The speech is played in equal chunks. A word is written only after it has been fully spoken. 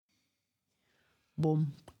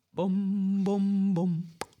Boom, boom, boom, boom,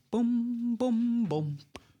 boom, boom, boom, boom,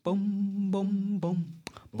 boom, boom,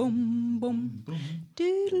 boom, boom,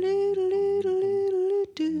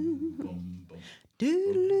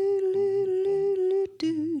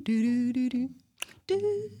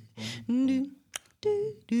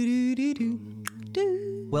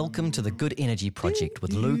 Welcome to the Good Energy Project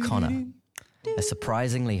with Lou Connor, a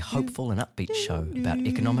surprisingly hopeful and upbeat show about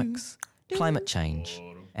economics, climate change,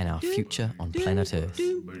 and our future on planet Earth.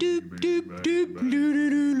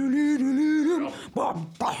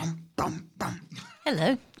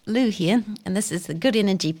 Hello, Lou here, and this is the Good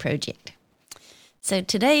Energy Project. So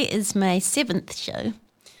today is my 7th show,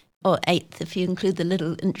 or 8th if you include the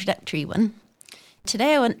little introductory one.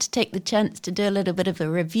 Today I want to take the chance to do a little bit of a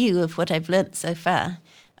review of what I've learnt so far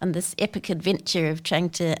on this epic adventure of trying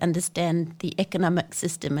to understand the economic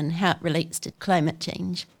system and how it relates to climate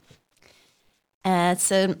change.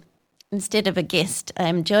 So instead of a guest,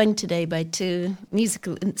 I'm joined today by 2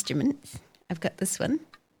 musical instruments. I've got this one.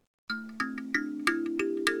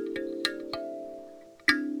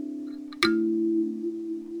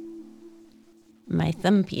 My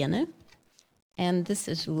thumb piano. And this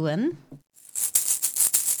is one.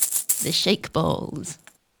 The shake balls.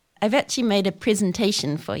 I've actually made a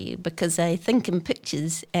presentation for you because I think in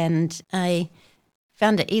pictures and I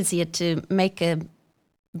found it easier to make a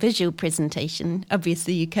visual presentation.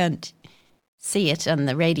 Obviously you can't see it on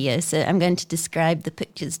the radio, so I'm going to describe the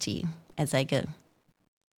pictures to you as I go,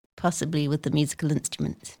 possibly with the musical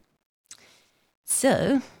instruments.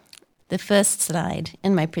 So, the first slide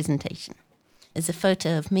in my presentation is a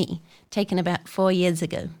photo of me taken about 4 years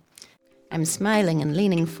ago. I'm smiling and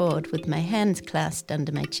leaning forward with my hands clasped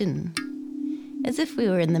under my chin, as if we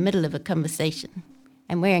were in the middle of a conversation.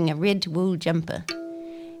 I'm wearing a red wool jumper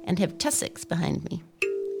and have tussocks behind me.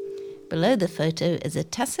 Below the photo is a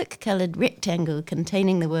tussock-coloured rectangle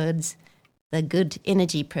containing the words, The Good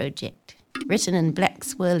Energy Project, written in black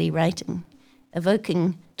swirly writing,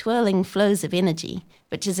 evoking twirling flows of energy,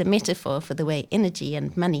 which is a metaphor for the way energy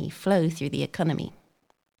and money flow through the economy.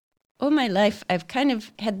 All my life, I've kind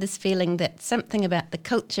of had this feeling that something about the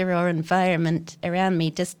culture or environment around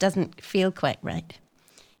me just doesn't feel quite right.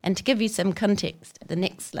 And to give you some context, the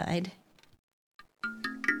next slide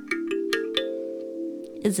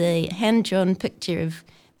is a hand-drawn picture of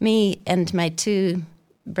me and my 2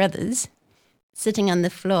 brothers sitting on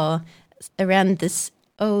the floor around this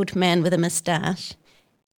old man with a moustache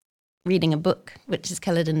reading a book, which is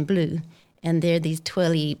coloured in blue, and there are these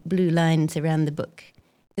twirly blue lines around the book.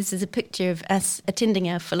 This is a picture of us attending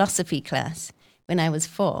our philosophy class when I was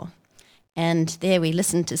 4. And there we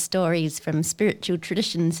listened to stories from spiritual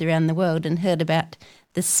traditions around the world and heard about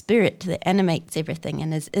the spirit that animates everything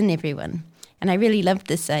and is in everyone. And I really loved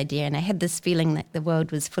this idea, and I had this feeling that the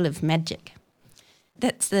world was full of magic.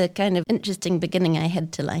 That's the kind of interesting beginning I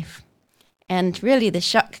had to life. And really the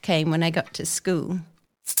shock came when I got to school.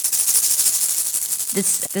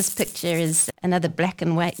 This picture is another black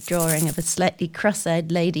and white drawing of a slightly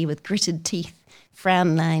cross-eyed lady with gritted teeth,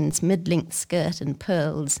 frown lines, mid-length skirt and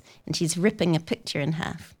pearls, and she's ripping a picture in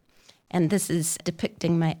half. And this is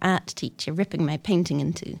depicting my art teacher ripping my painting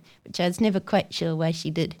in two, which I was never quite sure why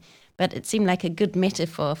she did, but it seemed like a good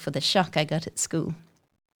metaphor for the shock I got at school.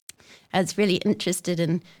 I was really interested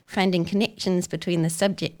in finding connections between the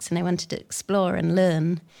subjects, and I wanted to explore and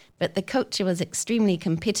learn, but the culture was extremely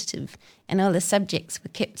competitive and all the subjects were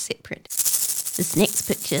kept separate. This next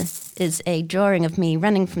picture is a drawing of me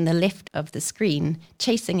running from the left of the screen,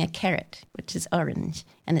 chasing a carrot, which is orange,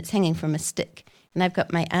 and it's hanging from a stick, and I've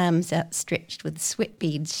got my arms outstretched with sweat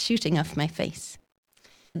beads shooting off my face.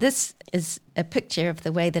 This is a picture of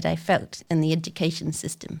the way that I felt in the education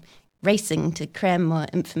system, racing to cram more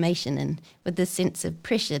information in with this sense of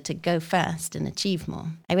pressure to go fast and achieve more.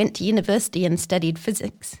 I went to university and studied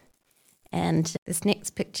physics, and this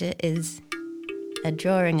next picture is a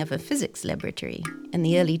drawing of a physics laboratory in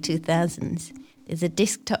the early 2000s. There's a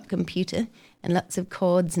desktop computer and lots of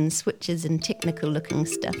cords and switches and technical-looking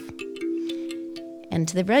stuff. And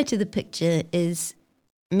to the right of the picture is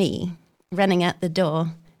me running out the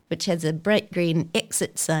door, which has a bright green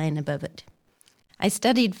exit sign above it. I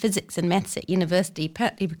studied physics and maths at university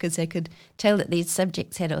partly because I could tell that these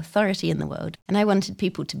subjects had authority in the world, and I wanted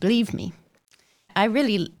people to believe me. I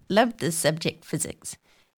really loved this subject, physics,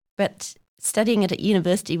 but studying it at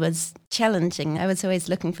university was challenging. I was always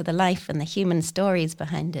looking for the life and the human stories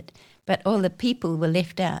behind it, but all the people were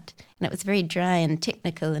left out, and it was very dry and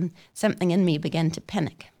technical, and something in me began to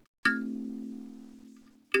panic.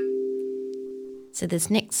 So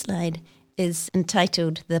this next slide is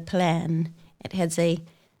entitled The Plan. It has a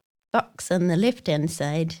box on the left-hand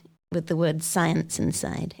side with the word science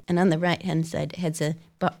inside. And on the right-hand side, it has a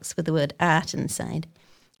box with the word art inside.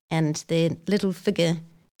 And the little figure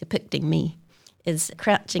depicting me is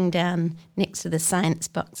crouching down next to the science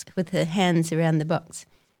box with her hands around the box,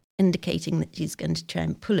 indicating that she's going to try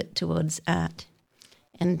and pull it towards art.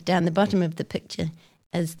 And down the bottom of the picture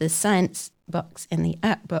is the science box and the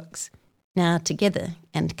art box now together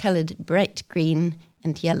and coloured bright green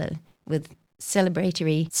and yellow with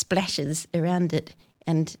celebratory splashes around it,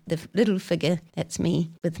 and the little figure, that's me,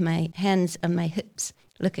 with my hands on my hips,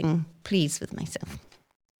 looking pleased with myself.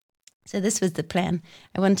 So this was the plan.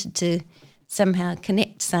 I wanted to somehow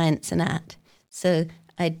connect science and art. So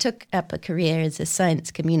I took up a career as a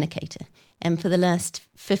science communicator. And for the last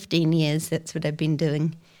 15 years, that's what I've been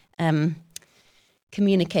doing,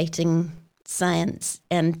 communicating science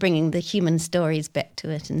and bringing the human stories back to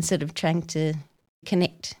it and sort of trying to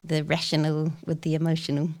connect the rational with the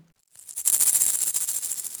emotional.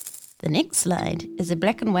 The next slide is a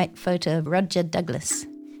black and white photo of Roger Douglas,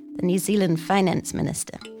 the New Zealand finance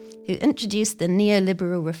minister, who introduced the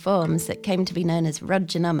neoliberal reforms that came to be known as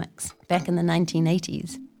Rogernomics back in the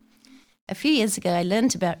 1980s. A few years ago, I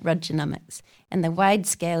learned about Rogernomics and the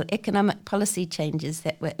wide-scale economic policy changes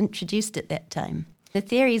that were introduced at that time. The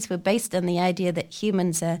theories were based on the idea that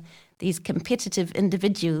humans are these competitive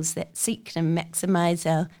individuals that seek to maximize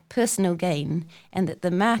our personal gain, and that the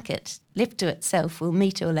market, left to itself, will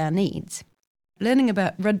meet all our needs. Learning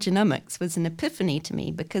about Rogernomics was an epiphany to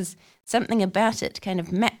me because something about it kind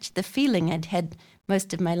of matched the feeling I'd had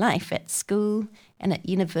most of my life at school and at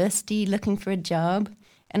university looking for a job,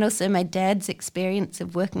 and also my dad's experience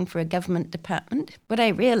of working for a government department. What I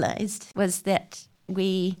realized was that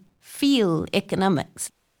we feel economics.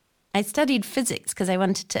 I studied physics because I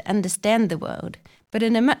wanted to understand the world, but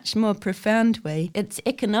in a much more profound way, it's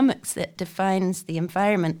economics that defines the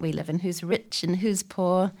environment we live in, who's rich and who's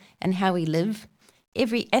poor, and how we live.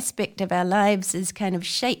 Every aspect of our lives is kind of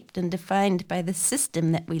shaped and defined by the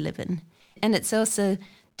system that we live in. And it's also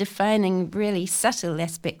defining really subtle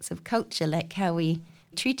aspects of culture, like how we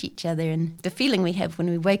treat each other and the feeling we have when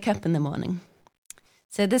we wake up in the morning.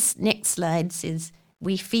 So this next slide says,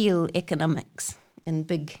 "We feel economics," in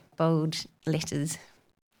big, bold letters.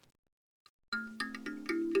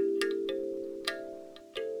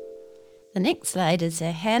 The next slide is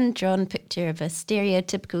a hand-drawn picture of a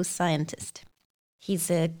stereotypical scientist.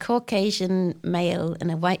 He's a Caucasian male in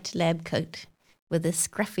a white lab coat with a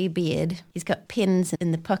scruffy beard. He's got pens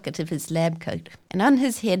in the pocket of his lab coat. And on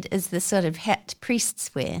his head is the sort of hat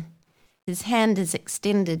priests wear. His hand is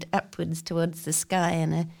extended upwards towards the sky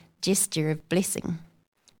in a gesture of blessing.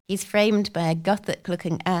 He's framed by a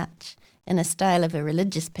Gothic-looking arch in a style of a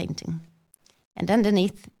religious painting. And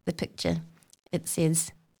underneath the picture, it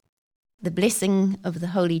says, "The blessing of the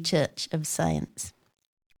Holy Church of Science."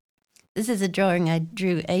 This is a drawing I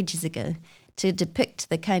drew ages ago to depict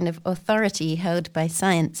the kind of authority held by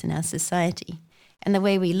science in our society and the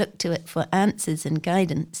way we look to it for answers and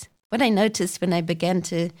guidance. What I noticed when I began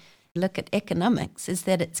to look at economics is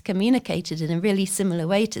that it's communicated in a really similar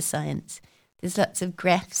way to science. There's lots of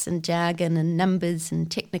graphs and jargon and numbers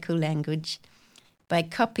and technical language. By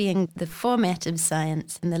copying the format of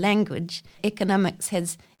science and the language, economics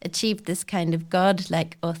has achieved this kind of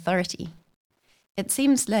godlike authority. It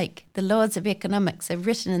seems like the laws of economics are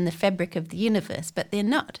written in the fabric of the universe, but they're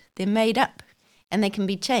not. They're made up, and they can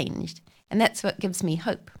be changed, and that's what gives me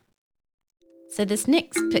hope. So this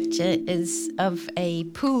next picture is of a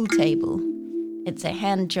pool table. It's a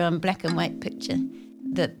hand-drawn black and white picture.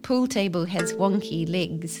 The pool table has wonky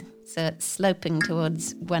legs, so it's sloping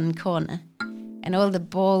towards one corner, and all the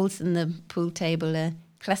balls in the pool table are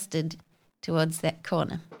clustered towards that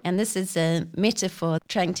corner. And this is a metaphor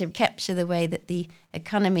trying to capture the way that the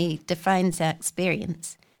economy defines our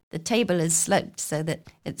experience. The table is sloped so that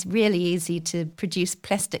it's really easy to produce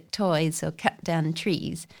plastic toys or cut down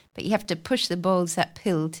trees, but you have to push the balls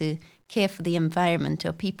uphill to care for the environment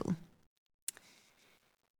or people.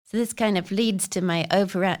 So this kind of leads to my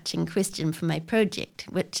overarching question for my project,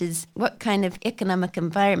 which is what kind of economic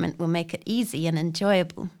environment will make it easy and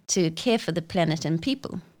enjoyable to care for the planet and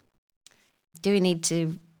people? Do we need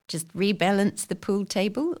to just rebalance the pool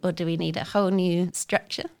table, or do we need a whole new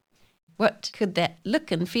structure? What could that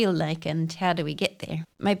look and feel like, and how do we get there?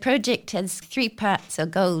 My project has 3 parts or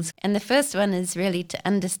goals, and the first one is really to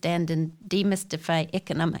understand and demystify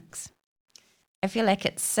economics. I feel like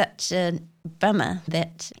it's such a bummer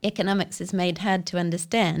that economics is made hard to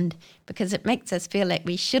understand because it makes us feel like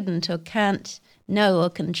we shouldn't or can't know or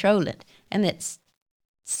control it, and that's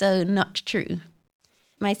so not true.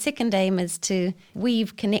 My second aim is to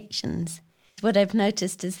weave connections. What I've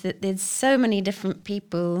noticed is that there's so many different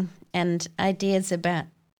people and ideas about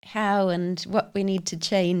how and what we need to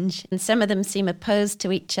change. And some of them seem opposed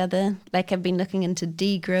to each other, like I've been looking into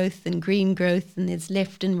degrowth and green growth, and there's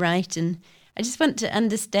left and right. And I just want to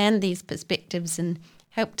understand these perspectives and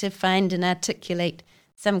help to find and articulate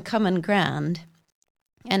some common ground.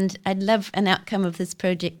 And I'd love an outcome of this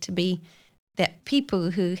project to be that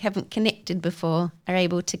people who haven't connected before are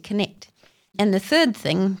able to connect. And the third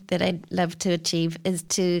thing that I'd love to achieve is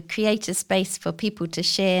to create a space for people to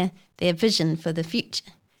share their vision for the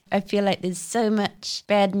future. I feel like there's so much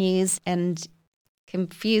bad news and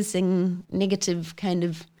confusing, negative kind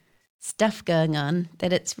of stuff going on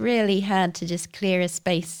that it's really hard to just clear a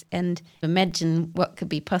space and imagine what could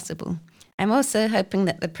be possible. I'm also hoping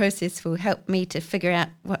that the process will help me to figure out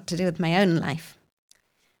what to do with my own life.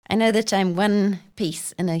 I know that I'm one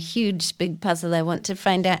piece in a huge big puzzle. I want to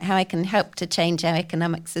find out how I can help to change our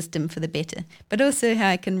economic system for the better, but also how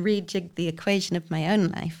I can rejig the equation of my own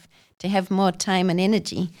life to have more time and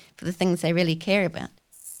energy for the things I really care about.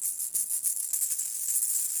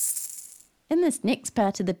 In this next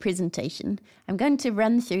part of the presentation, I'm going to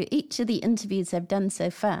run through each of the interviews I've done so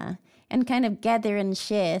far and kind of gather and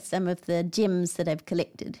share some of the gems that I've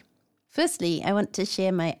collected. Firstly, I want to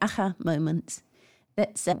share my aha moments.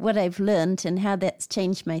 That's what I've learned and how that's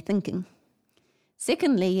changed my thinking.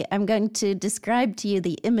 Secondly, I'm going to describe to you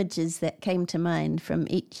the images that came to mind from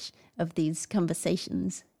each of these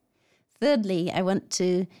conversations. Thirdly, I want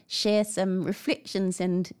to share some reflections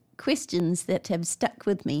and questions that have stuck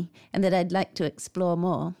with me and that I'd like to explore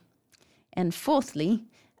more. And fourthly,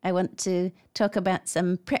 I want to talk about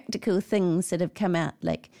some practical things that have come out,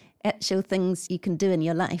 like actual things you can do in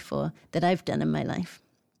your life or that I've done in my life.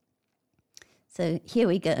 So here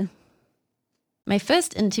we go. My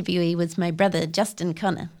first interviewee was my brother, Justin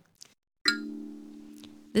Connor.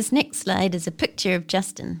 This next slide is a picture of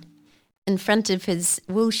Justin in front of his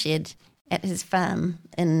woolshed at his farm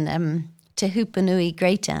in Te Hupanui,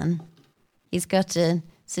 Greytown. He's got a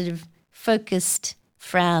sort of focused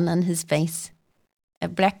frown on his face, a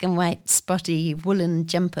black and white spotty woolen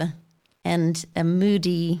jumper, and a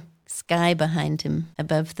moody sky behind him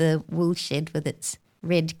above the woolshed with its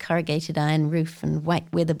red corrugated iron roof and white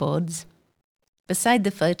weatherboards. Beside the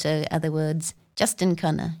photo are the words, Justin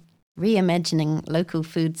Connor, Reimagining Local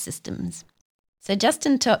Food Systems. So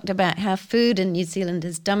Justin talked about how food in New Zealand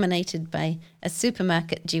is dominated by a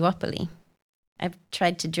supermarket duopoly. I've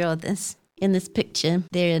tried to draw this. In this picture,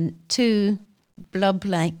 there are two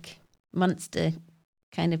blob-like monster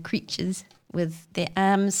kind of creatures with their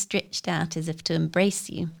arms stretched out as if to embrace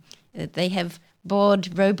you. They have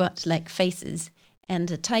bored robot-like faces, and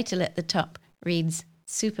a title at the top reads,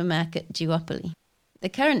 Supermarket Duopoly. The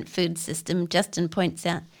current food system, Justin points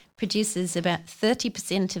out, produces about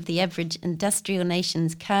 30% of the average industrial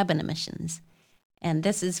nation's carbon emissions. And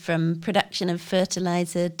this is from production of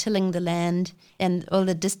fertilizer, tilling the land, and all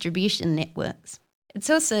the distribution networks. It's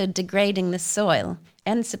also degrading the soil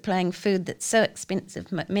and supplying food that's so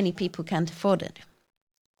expensive many people can't afford it.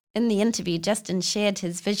 In the interview, Justin shared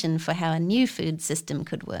his vision for how a new food system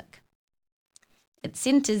could work. It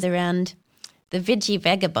centres around the veggie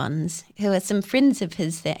vagabonds, who are some friends of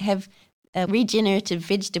his that have a regenerative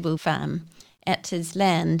vegetable farm at his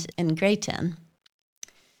land in Greytown.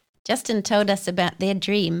 Justin told us about their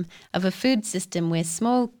dream of a food system where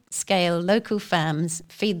small-scale local farms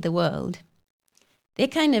feed the world. Their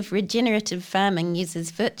kind of regenerative farming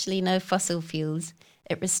uses virtually no fossil fuels.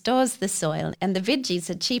 It restores the soil, and the veggies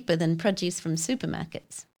are cheaper than produce from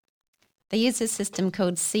supermarkets. They use a system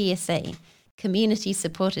called CSA,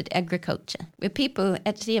 Community-Supported Agriculture, where people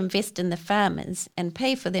actually invest in the farmers and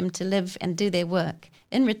pay for them to live and do their work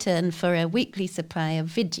in return for a weekly supply of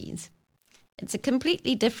veggies. It's a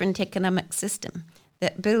completely different economic system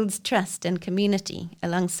that builds trust and community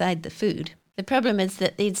alongside the food. The problem is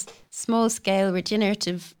that these small-scale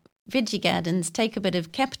regenerative veggie gardens take a bit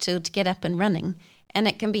of capital to get up and running, and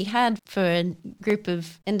it can be hard for a group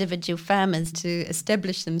of individual farmers to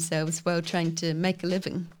establish themselves while trying to make a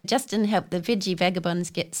living. Justin helped the veggie vagabonds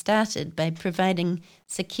get started by providing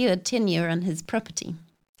secure tenure on his property.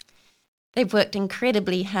 They've worked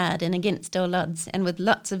incredibly hard and against all odds, and with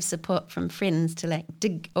lots of support from friends to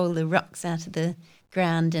dig all the rocks out of the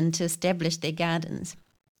ground and to establish their gardens.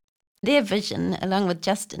 Their vision, along with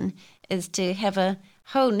Justin, is to have a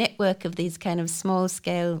whole network of these kind of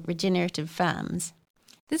small-scale regenerative farms.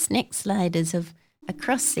 This next slide is of a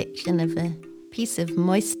cross-section of a piece of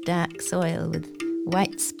moist, dark soil with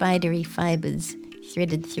white, spidery fibres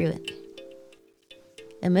threaded through it.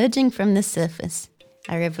 Emerging from the surface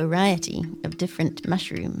are a variety of different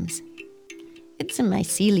mushrooms. It's a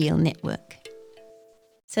mycelial network.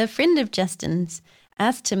 So a friend of Justin's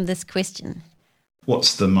asked him this question.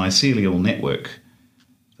 What's the mycelial network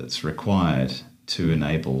that's required to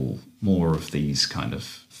enable more of these kind of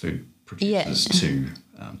food producers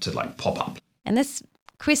to like pop up? And this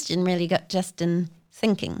question really got Justin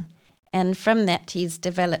thinking. And from that, he's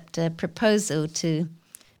developed a proposal to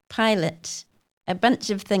pilot a bunch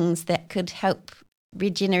of things that could help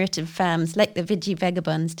regenerative farms like the Veggie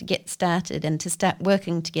Vagabonds to get started and to start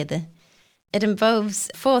working together. It involves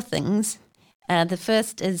 4 things. The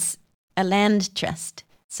first is a land trust.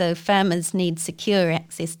 So farmers need secure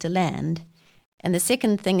access to land. And the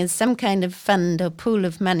second thing is some kind of fund or pool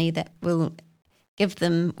of money that will give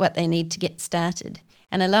them what they need to get started.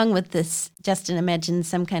 And along with this, Justin imagines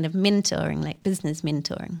some kind of mentoring, like business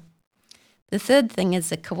mentoring. The third thing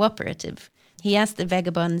is a cooperative. He asked the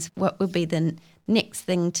Vagabonds what would be the next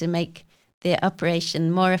thing to make their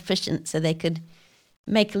operation more efficient so they could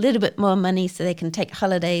make a little bit more money so they can take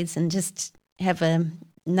holidays and just have a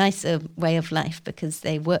nicer way of life because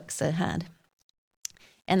they work so hard.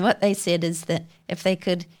 And what they said is that if they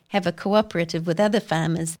could have a cooperative with other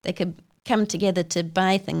farmers, they could come together to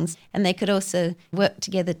buy things, and they could also work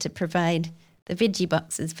together to provide the veggie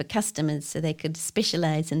boxes for customers so they could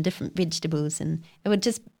specialise in different vegetables, and it would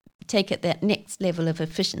just take it that next level of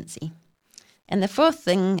efficiency. And the fourth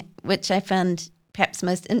thing, which I found perhaps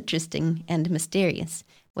most interesting and mysterious,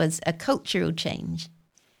 was a cultural change.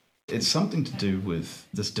 It's something to do with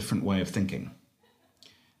this different way of thinking.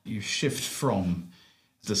 You shift from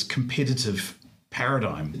this competitive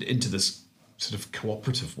paradigm into this sort of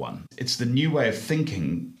cooperative one. It's the new way of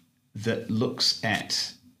thinking that looks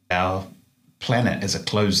at our planet as a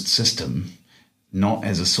closed system, not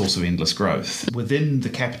as a source of endless growth. Within the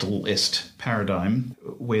capitalist paradigm,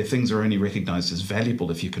 where things are only recognised as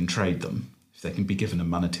valuable if you can trade them, if they can be given a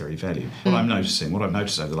monetary value. What I've noticed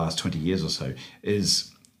over the last 20 years or so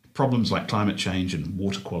is problems like climate change and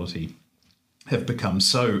water quality have become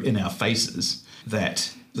so in our faces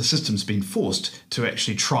that the system's been forced to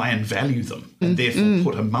actually try and value them and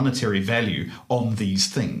therefore put a monetary value on these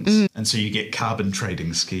things. And so you get carbon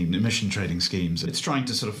trading schemes, emission trading schemes. It's trying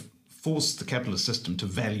to sort of force the capitalist system to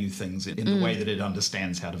value things in the way that it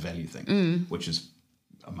understands how to value things, which is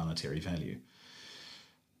a monetary value.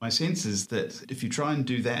 My sense is that if you try and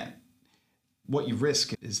do that, what you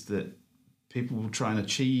risk is that people will try and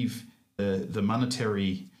achieve the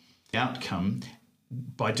monetary outcome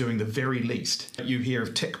by doing the very least. You hear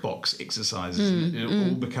of tick box exercises, and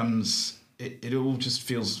it all just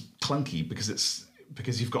feels clunky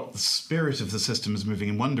because you've got the spirit of the system is moving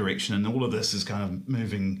in one direction, and all of this is kind of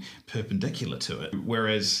moving perpendicular to it.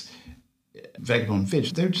 Whereas Vagabond Veg,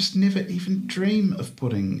 they would just never even dream of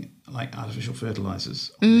putting like artificial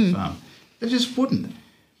fertilizers on their farm. They just wouldn't.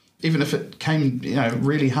 Even if it came,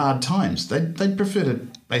 really hard times, they'd prefer to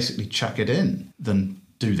basically chuck it in than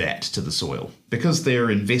do that to the soil. Because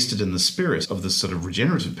they're invested in the spirit of this sort of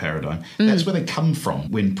regenerative paradigm, that's where they come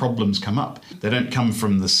from when problems come up. They don't come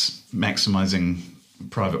from this maximising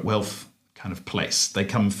private wealth kind of place. They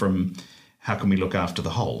come from how can we look after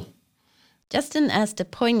the whole? Justin asked a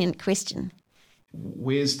poignant question.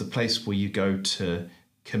 Where's the place where you go to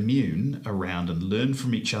commune around and learn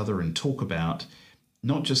from each other and talk about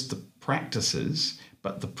not just the practices,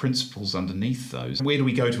 but the principles underneath those? Where do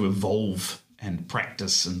we go to evolve and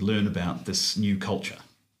practice and learn about this new culture?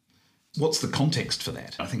 What's the context for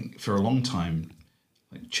that? I think for a long time,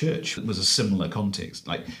 like church was a similar context.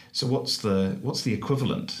 So what's the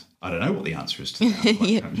equivalent? I don't know what the answer is to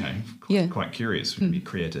that. Quite curious. We'd be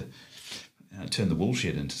creative to turn the woolshed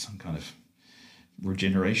into some kind of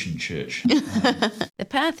regeneration church. The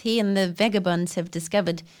path he and the Vagabonds have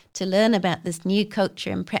discovered to learn about this new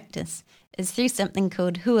culture and practice is through something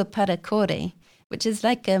called Huapara Kore, which is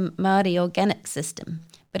like a Māori organic system,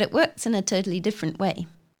 but it works in a totally different way.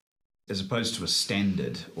 As opposed to a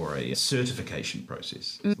standard or a certification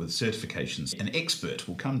process. With certifications, an expert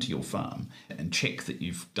will come to your farm and check that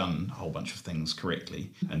you've done a whole bunch of things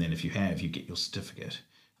correctly, and then if you have, you get your certificate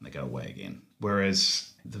and they go away again.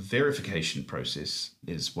 Whereas the verification process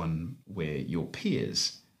is one where your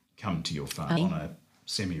peers come to your farm on a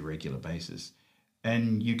semi-regular basis.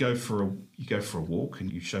 And you go for a walk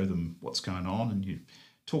and you show them what's going on and you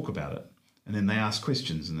talk about it. And then they ask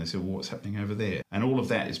questions and they say, well, what's happening over there? And all of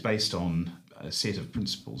that is based on a set of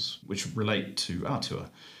principles which relate to Atua.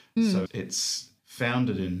 So it's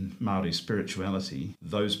founded in Māori spirituality.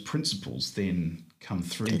 Those principles then come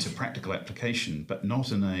through into practical application, but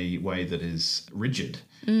not in a way that is rigid.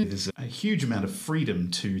 There's a huge amount of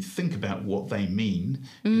freedom to think about what they mean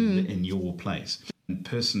in your place. And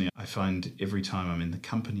personally, I find every time I'm in the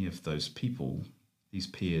company of those people, these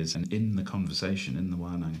peers and in the conversation, in the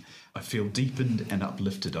wānanga, I feel deepened and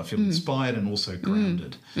uplifted. I feel inspired and also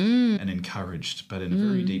grounded and encouraged, but in a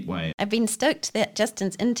very deep way. I've been stoked that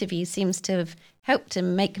Justin's interview seems to have helped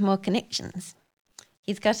him make more connections.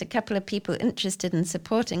 He's got a couple of people interested in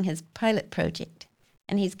supporting his pilot project,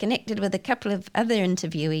 and he's connected with a couple of other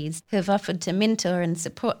interviewees who have offered to mentor and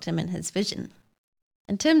support him in his vision.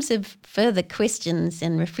 In terms of further questions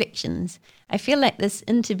and reflections, I feel like this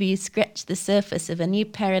interview scratched the surface of a new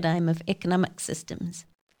paradigm of economic systems.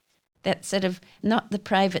 That's sort of not the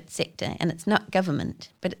private sector and it's not government,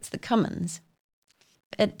 but it's the commons.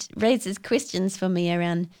 It raises questions for me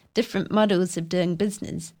around different models of doing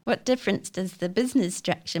business. What difference does the business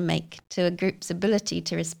structure make to a group's ability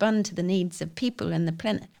to respond to the needs of people and the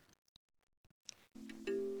planet?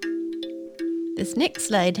 This next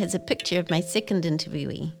slide has a picture of my second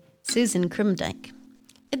interviewee, Susan Krumdijk.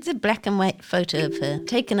 It's a black and white photo of her,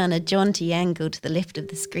 taken on a jaunty angle to the left of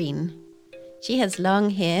the screen. She has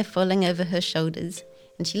long hair falling over her shoulders,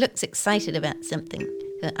 and she looks excited about something.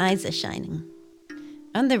 Her eyes are shining.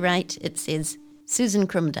 On the right, it says, Susan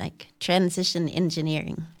Krumdijk, Transition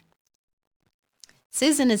Engineering.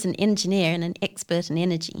 Susan is an engineer and an expert in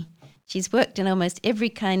energy. She's worked in almost every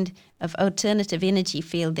kind of alternative energy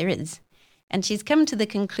field there is, and she's come to the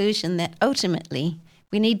conclusion that ultimately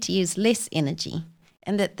we need to use less energy,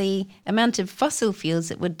 and that the amount of fossil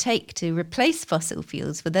fuels it would take to replace fossil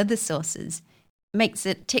fuels with other sources makes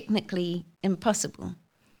it technically impossible.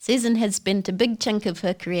 Susan has spent a big chunk of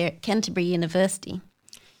her career at Canterbury University.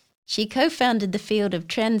 She co-founded the field of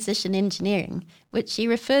transition engineering, which she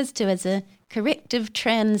refers to as a corrective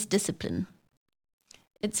trans-discipline.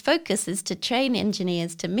 Its focus is to train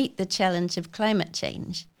engineers to meet the challenge of climate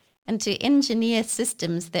change and to engineer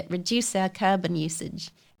systems that reduce our carbon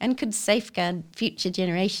usage and could safeguard future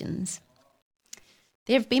generations.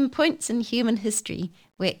 There have been points in human history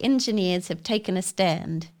where engineers have taken a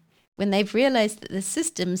stand when they've realized that the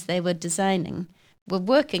systems they were designing were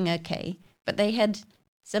working okay, but they had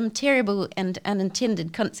some terrible and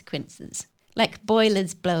unintended consequences, like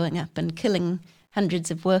boilers blowing up and killing hundreds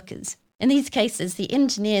of workers. In these cases, the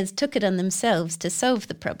engineers took it on themselves to solve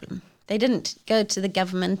the problem. They didn't go to the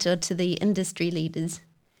government or to the industry leaders.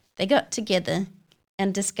 They got together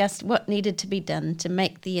and discussed what needed to be done to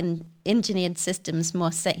make the engineered systems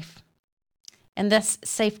more safe. And thus,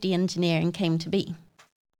 safety engineering came to be.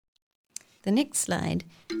 The next slide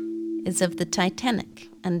is of the Titanic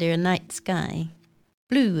under a night sky,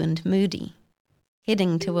 blue and moody,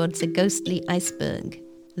 heading towards a ghostly iceberg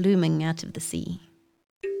looming out of the sea.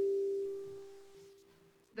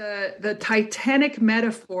 The Titanic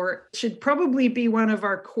metaphor should probably be one of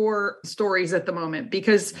our core stories at the moment,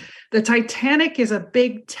 because the Titanic is a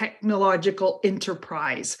big technological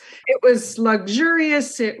enterprise. It was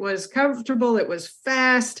luxurious, it was comfortable, it was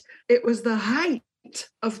fast, it was the height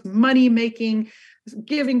of money making,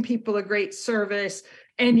 giving people a great service,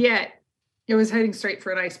 and yet it was heading straight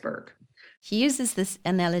for an iceberg. She uses this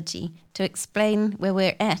analogy to explain where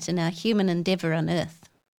we're at in our human endeavour on Earth.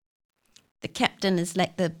 The captain is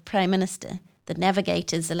like the prime minister, the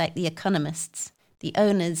navigators are like the economists, the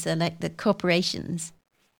owners are like the corporations,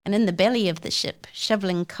 and in the belly of the ship,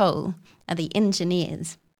 shoveling coal, are the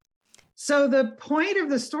engineers. So the point of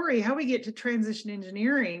the story, how we get to transition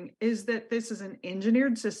engineering, is that this is an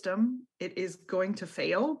engineered system. It is going to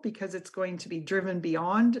fail because it's going to be driven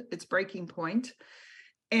beyond its breaking point.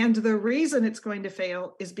 And the reason it's going to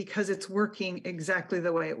fail is because it's working exactly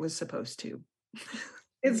the way it was supposed to.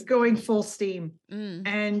 It's going full steam. And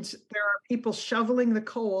there are people shoveling the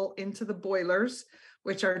coal into the boilers,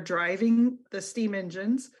 which are driving the steam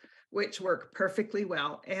engines, which work perfectly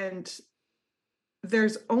well. And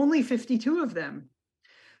there's only 52 of them.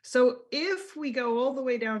 So if we go all the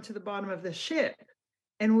way down to the bottom of the ship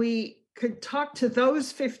and we could talk to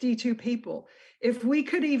those 52 people, if we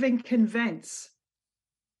could even convince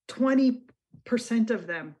 20% of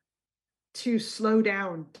them to slow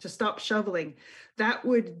down, to stop shoveling, that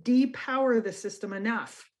would depower the system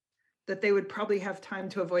enough that they would probably have time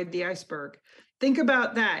to avoid the iceberg. Think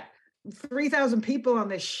about that. 3,000 people on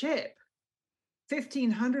this ship,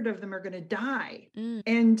 1,500 of them are going to die.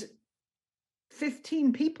 And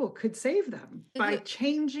 15 people could save them by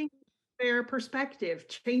changing their perspective,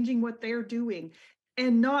 changing what they're doing,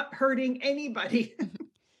 and not hurting anybody.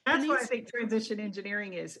 That's what I think transition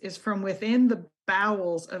engineering is from within the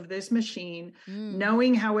bowels of this machine.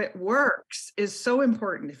 Knowing how it works is so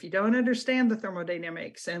important. If you don't understand the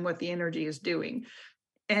thermodynamics and what the energy is doing,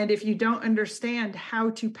 and if you don't understand how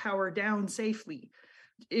to power down safely,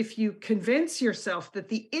 if you convince yourself that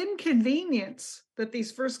the inconvenience that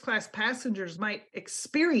these first-class passengers might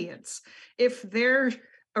experience if their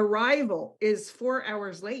arrival is 4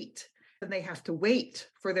 hours late and they have to wait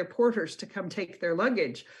for their porters to come take their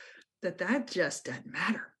luggage, that just doesn't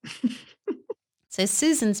matter. So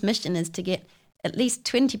Susan's mission is to get at least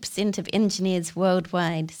 20% of engineers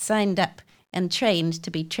worldwide signed up and trained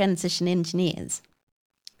to be transition engineers.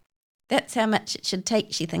 That's how much it should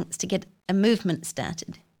take, she thinks, to get a movement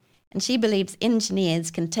started. And she believes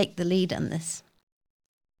engineers can take the lead on this.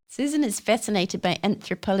 Susan is fascinated by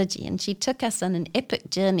anthropology, and she took us on an epic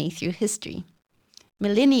journey through history.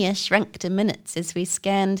 Millennia shrunk to minutes as we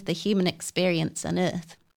scanned the human experience on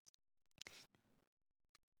Earth.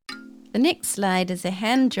 The next slide is a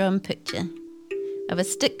hand-drawn picture of a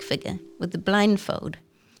stick figure with a blindfold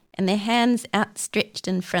and their hands outstretched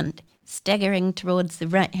in front, staggering towards the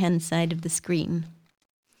right-hand side of the screen.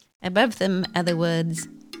 Above them are the words,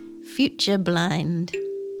 "Future Blind."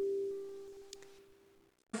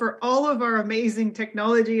 For all of our amazing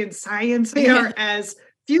technology and science, we are as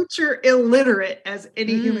future illiterate as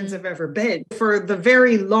any humans have ever been. For the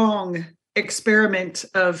very long experiment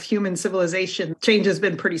of human civilization, change has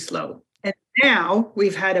been pretty slow. And now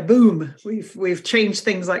we've had a boom. We've changed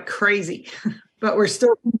things like crazy, but we're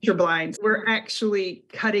still future blind. We're actually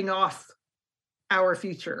cutting off our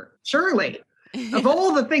future. Surely, of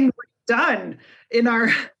all the things we've done in our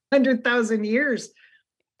 100,000 years,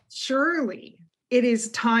 surely it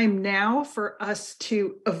is time now for us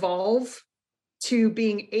to evolve to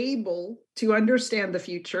being able to understand the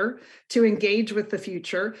future, to engage with the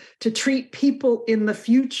future, to treat people in the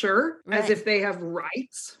future as if they have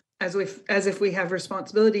rights, as if we have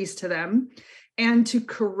responsibilities to them, and to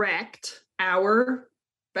correct our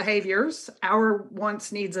behaviors, our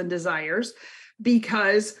wants, needs, and desires,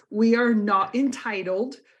 because we are not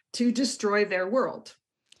entitled to destroy their world.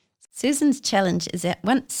 Susan's challenge is at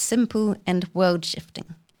once simple and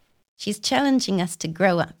world-shifting. She's challenging us to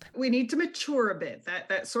grow up. We need to mature a bit,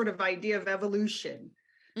 that sort of idea of evolution.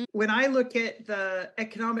 When I look at the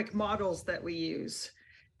economic models that we use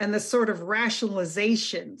and the sort of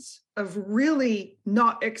rationalizations of really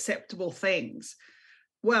not acceptable things,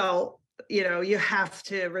 well, you have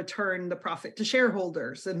to return the profit to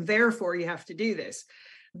shareholders, and therefore you have to do this.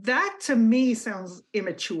 That to me sounds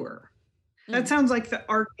immature. That sounds like the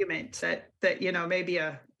argument that maybe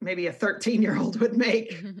a 13-year-old would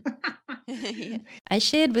make. I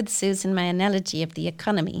shared with Susan my analogy of the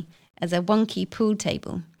economy as a wonky pool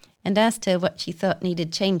table and asked her what she thought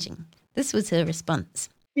needed changing. This was her response.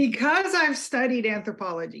 Because I've studied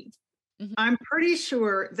anthropology, I'm pretty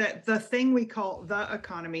sure that the thing we call the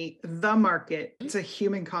economy, the market, it's a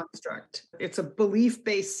human construct. It's a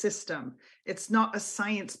belief-based system. It's not a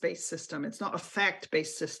science-based system. It's not a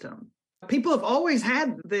fact-based system. People have always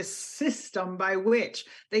had this system by which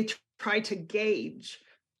they try to gauge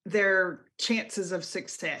their chances of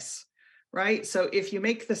success, right? So if you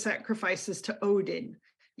make the sacrifices to Odin,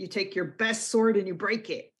 you take your best sword and you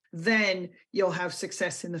break it, then you'll have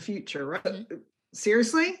success in the future, right?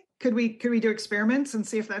 Seriously? Could we do experiments and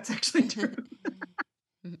see if that's actually true?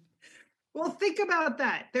 Well, think about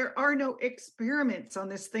that. There are no experiments on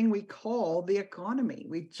this thing we call the economy.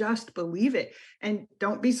 We just believe it. And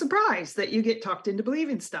don't be surprised that you get talked into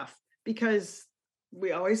believing stuff, because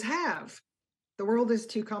we always have. The world is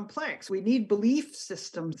too complex. We need belief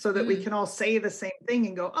systems so that we can all say the same thing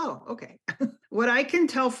and go, oh, okay. What I can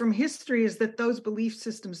tell from history is that those belief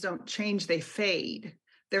systems don't change, they fade.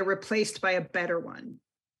 They're replaced by a better one.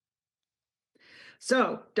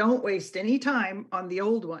 So don't waste any time on the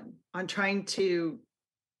old one, on trying to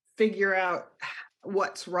figure out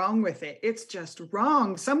what's wrong with it. It's just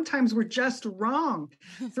wrong. Sometimes we're just wrong.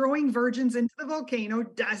 Throwing virgins into the volcano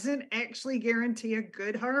doesn't actually guarantee a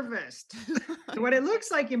good harvest. What it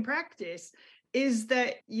looks like in practice is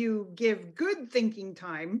that you give good thinking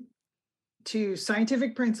time to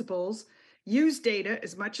scientific principles, use data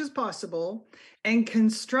as much as possible, and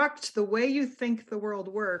construct the way you think the world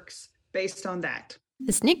works based on that.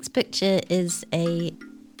 This next picture is a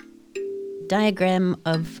diagram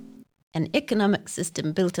of an economic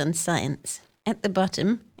system built on science. At the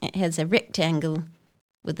bottom, it has a rectangle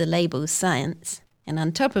with the label science, and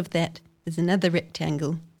on top of that is another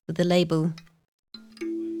rectangle with the label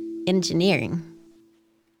engineering.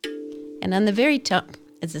 And on the very top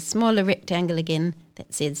is a smaller rectangle again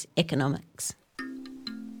that says economics.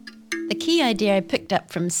 The key idea I picked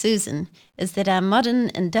up from Susan is that our modern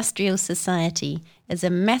industrial society is a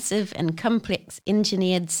massive and complex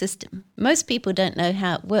engineered system. Most people don't know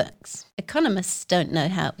how it works. Economists don't know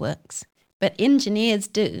how it works, but engineers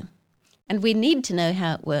do. And we need to know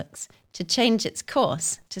how it works to change its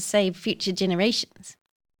course to save future generations.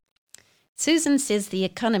 Susan says the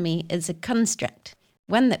economy is a construct,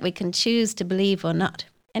 one that we can choose to believe or not.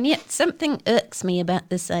 And yet something irks me about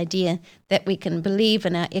this idea that we can believe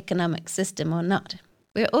in our economic system or not.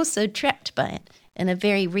 We're also trapped by it in a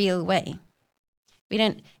very real way. We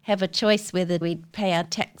don't have a choice whether we pay our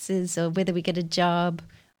taxes or whether we get a job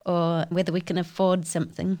or whether we can afford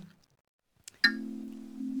something.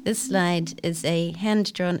 This slide is a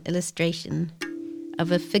hand-drawn illustration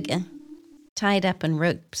of a figure tied up in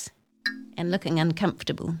ropes and looking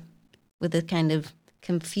uncomfortable with a kind of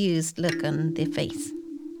confused look on their face.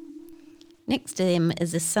 Next to them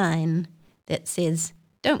is a sign that says,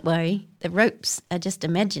 "Don't worry, the ropes are just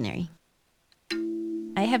imaginary."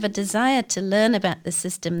 I have a desire to learn about the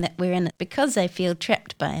system that we're in because I feel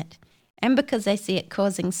trapped by it and because I see it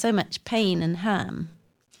causing so much pain and harm.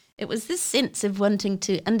 It was this sense of wanting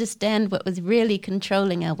to understand what was really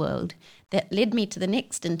controlling our world that led me to the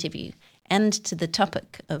next interview and to the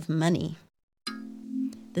topic of money.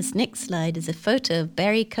 This next slide is a photo of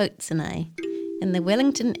Barry Coates and I in the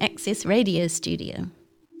Wellington Access Radio studio.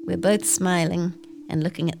 We're both smiling and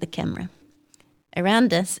looking at the camera.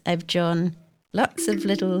 Around us, I've drawn lots of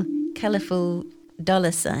little colourful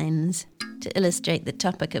dollar signs to illustrate the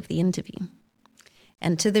topic of the interview.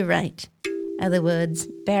 And to the right are the words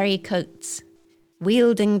Barry Coates,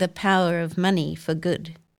 wielding the power of money for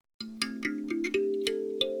good.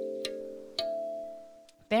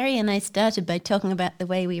 Barry and I started by talking about the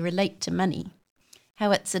way we relate to money,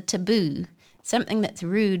 how it's a taboo, something that's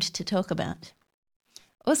rude to talk about.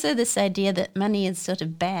 Also this idea that money is sort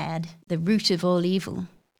of bad, the root of all evil,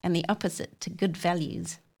 and the opposite to good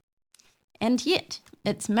values. And yet,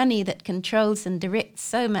 it's money that controls and directs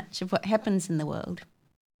so much of what happens in the world.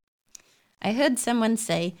 I heard someone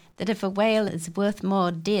say that if a whale is worth more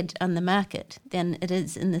dead on the market than it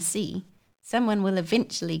is in the sea, someone will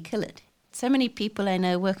eventually kill it. So many people I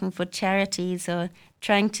know working for charities or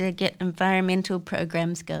trying to get environmental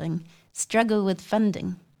programs going struggle with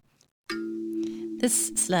funding. This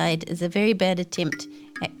slide is a very bad attempt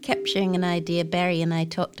at capturing an idea Barry and I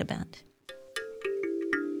talked about.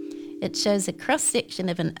 It shows a cross-section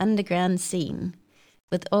of an underground scene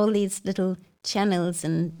with all these little channels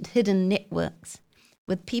and hidden networks,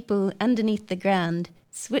 with people underneath the ground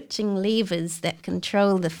switching levers that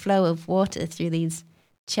control the flow of water through these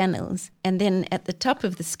channels. And then at the top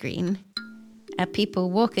of the screen are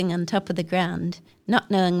people walking on top of the ground,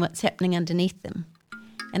 not knowing what's happening underneath them.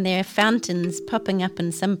 And there are fountains popping up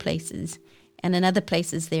in some places, and in other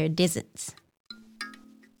places there are deserts.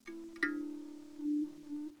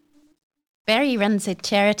 Barry runs a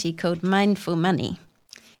charity called Mindful Money,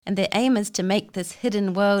 and their aim is to make this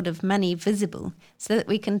hidden world of money visible so that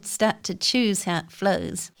we can start to choose how it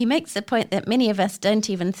flows. He makes the point that many of us don't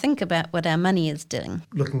even think about what our money is doing.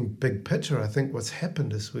 Looking big picture, I think what's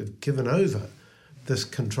happened is we've given over this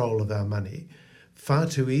control of our money far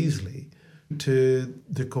too easily to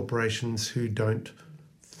the corporations who don't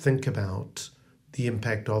think about the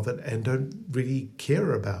impact of it and don't really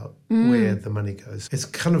care about where the money goes. It's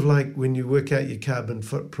kind of like when you work out your carbon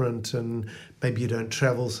footprint and maybe you don't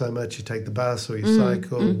travel so much, you take the bus or you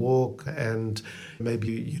cycle, walk, and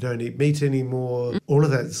maybe you don't eat meat anymore. All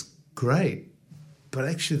of that's great, but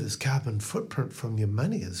actually there's carbon footprint from your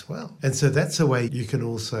money as well. And so that's a way you can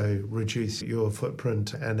also reduce your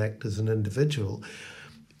footprint and act as an individual.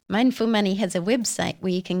 Mindful Money has a website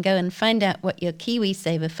where you can go and find out what your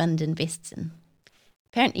KiwiSaver fund invests in.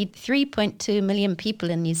 Apparently 3.2 million people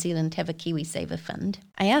in New Zealand have a KiwiSaver fund.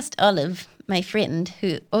 I asked Olive, my friend,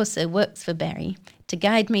 who also works for Barry, to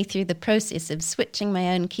guide me through the process of switching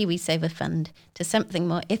my own KiwiSaver fund to something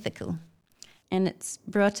more ethical. And it's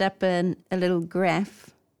brought up a little graph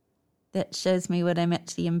that shows me what I'm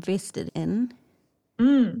actually invested in.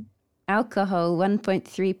 Alcohol,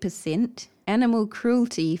 1.3%. Animal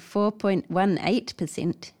cruelty,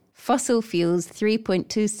 4.18%. Fossil fuels,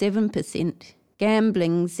 3.27%.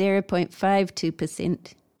 Gambling,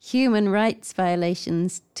 0.52%. Human rights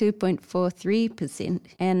violations, 2.43%.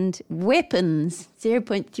 And weapons,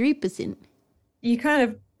 0.3%.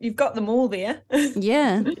 You've got them all there.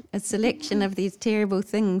 Yeah, a selection of these terrible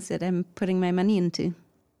things that I'm putting my money into.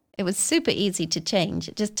 It was super easy to change.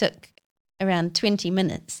 It just took around 20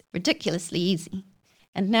 minutes, ridiculously easy.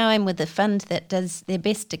 And now I'm with a fund that does their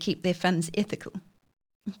best to keep their funds ethical.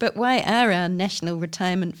 But why are our national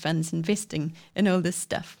retirement funds investing in all this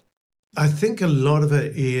stuff? I think a lot of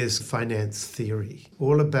it is finance theory,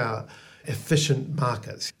 all about efficient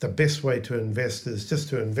markets. The best way to invest is just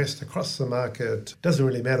to invest across the market. Doesn't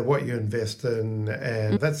really matter what you invest in,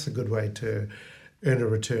 and that's a good way to earn a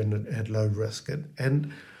return at low risk.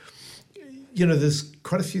 And you know, there's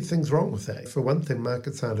quite a few things wrong with that. For one thing,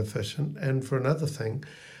 markets aren't efficient. And for another thing,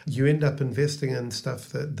 you end up investing in stuff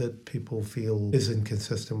that people feel is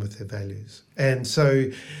inconsistent with their values. And so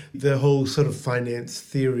the whole sort of finance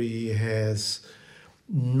theory has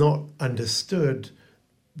not understood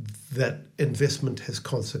that investment has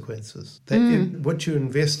consequences. That what you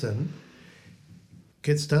invest in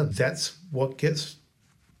gets done. That's what gets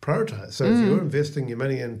prioritized. So if you're investing your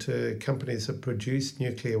money into companies that produce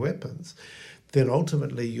nuclear weapons, then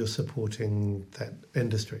ultimately you're supporting that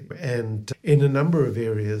industry. And in a number of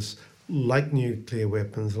areas, like nuclear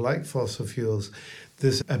weapons, like fossil fuels,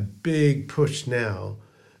 there's a big push now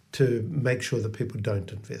to make sure that people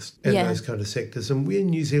don't invest in those kind of sectors. And we in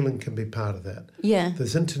New Zealand can be part of that. Yeah.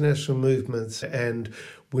 There's international movements, and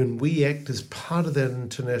when we act as part of that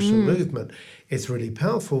international movement, it's really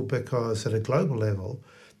powerful because at a global level,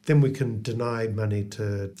 then we can deny money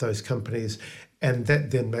to those companies, and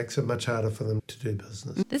that then makes it much harder for them to do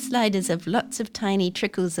business. This slide is of lots of tiny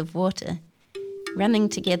trickles of water running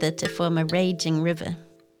together to form a raging river.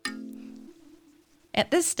 At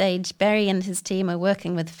this stage, Barry and his team are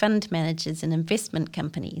working with fund managers and investment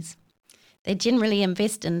companies. They generally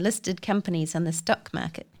invest in listed companies on the stock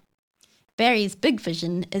market. Barry's big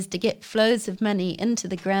vision is to get flows of money into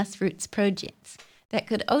the grassroots projects that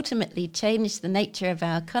could ultimately change the nature of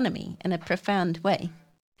our economy in a profound way.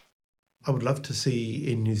 I would love to see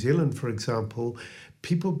in New Zealand, for example,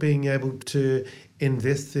 people being able to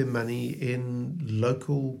invest their money in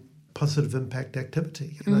local positive impact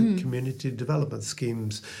activity, community development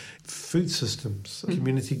schemes, food systems,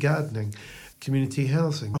 community gardening, community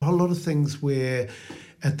housing, a whole lot of things where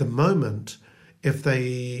at the moment, if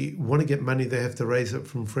they want to get money, they have to raise it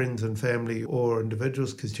from friends and family or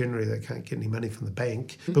individuals because generally they can't get any money from the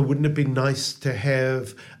bank. But wouldn't it be nice to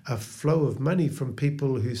have a flow of money from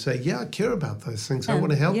people who say, yeah, I care about those things. I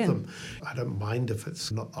want to help them. I don't mind if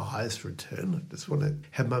it's not the highest return. I just want to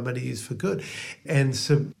have my money used for good. And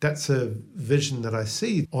so that's a vision that I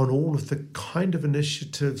see on all of the kind of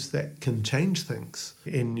initiatives that can change things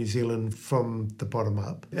in New Zealand from the bottom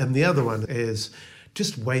up. And the other one is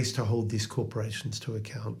just ways to hold these corporations to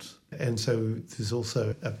account. And so there's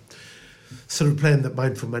also a sort of plan that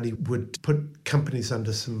Mindful Money would put companies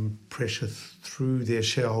under some pressure through their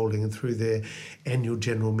shareholding and through their annual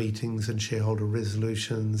general meetings and shareholder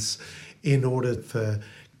resolutions in order for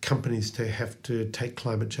companies to have to take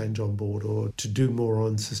climate change on board or to do more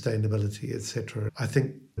on sustainability, etc. I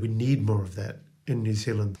think we need more of that in New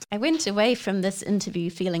Zealand. I went away from this interview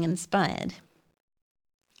feeling inspired.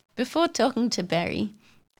 Before talking to Barry,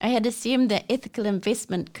 I had assumed that ethical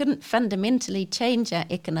investment couldn't fundamentally change our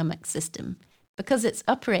economic system because it's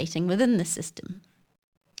operating within the system.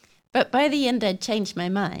 But by the end, I'd changed my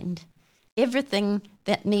mind. Everything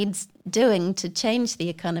that needs doing to change the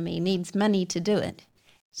economy needs money to do it.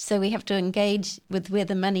 So we have to engage with where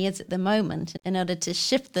the money is at the moment in order to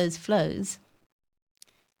shift those flows.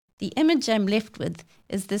 The image I'm left with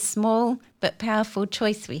is the small but powerful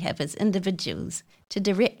choice we have as individuals to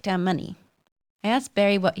direct our money. I asked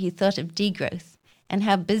Barry what he thought of degrowth and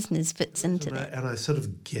how business fits into that. And I sort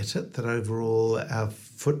of get it, that overall our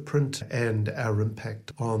footprint and our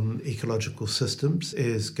impact on ecological systems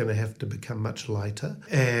is going to have to become much lighter.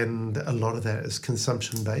 And a lot of that is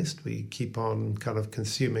consumption-based. We keep on kind of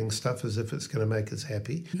consuming stuff as if it's going to make us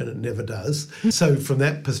happy, and it never does. So from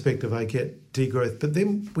that perspective, I get degrowth. But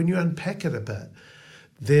then when you unpack it a bit,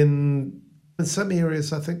 then in some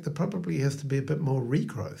areas, I think there probably has to be a bit more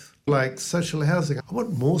regrowth. Like social housing. I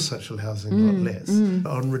want more social housing, not less.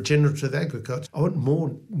 On regenerative agriculture, I want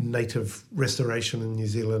more native restoration in New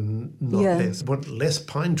Zealand, not less. I want less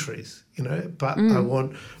pine trees, but I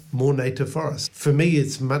want more native forests. For me,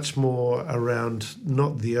 it's much more around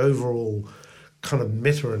not the overall kind of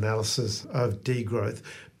meta-analysis of degrowth,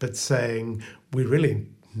 but saying we really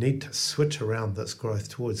need to switch around this growth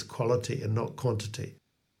towards quality and not quantity.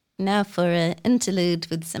 Now for an interlude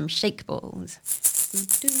with some shake balls.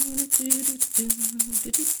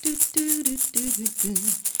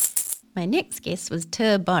 My next guest was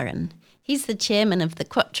Tur Boren. He's the chairman of the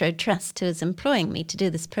Quattro Trust who is employing me to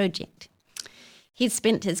do this project. He's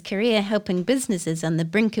spent his career helping businesses on the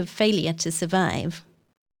brink of failure to survive.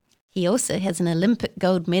 He also has an Olympic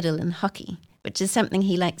gold medal in hockey, which is something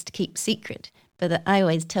he likes to keep secret, but that I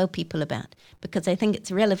always tell people about because I think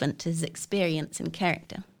it's relevant to his experience and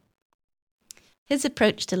character. His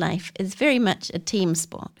approach to life is very much a team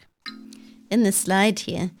sport. In the slide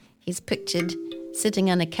here, he's pictured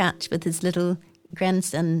sitting on a couch with his little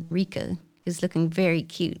grandson, Rico, who's looking very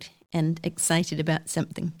cute and excited about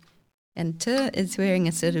something. And Tur is wearing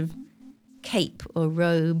a sort of cape or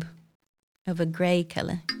robe of a grey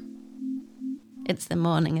colour. It's the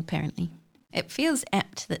morning, apparently. It feels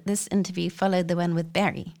apt that this interview followed the one with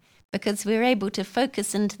Barry, because we were able to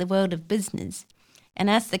focus into the world of business and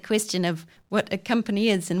ask the question of what a company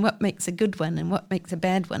is and what makes a good one and what makes a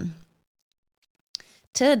bad one.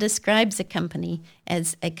 Ter describes a company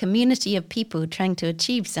as a community of people trying to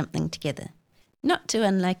achieve something together, not too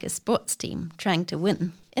unlike a sports team trying to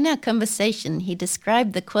win. In our conversation, he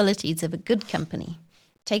described the qualities of a good company,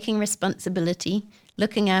 taking responsibility,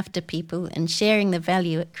 looking after people, and sharing the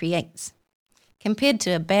value it creates, compared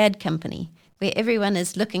to a bad company where everyone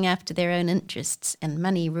is looking after their own interests and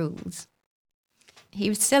money rules.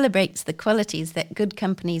 He celebrates the qualities that good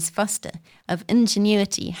companies foster of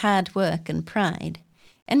ingenuity, hard work, and pride.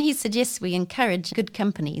 And he suggests we encourage good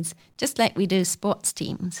companies just like we do sports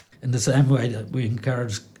teams. In the same way that we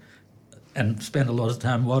encourage and spend a lot of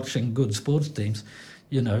time watching good sports teams,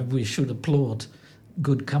 we should applaud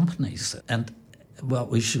good companies. And what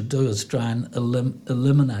we should do is try and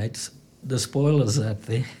eliminate the spoilers out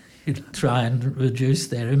there, try and reduce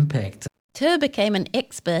their impact. Ter became an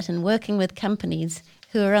expert in working with companies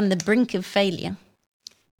who are on the brink of failure,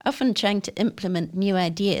 often trying to implement new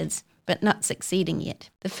ideas, but not succeeding yet.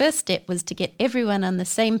 The first step was to get everyone on the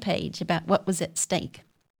same page about what was at stake.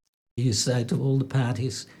 You say to all the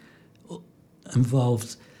parties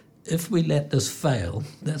involved, if we let this fail,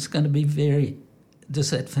 that's going to be very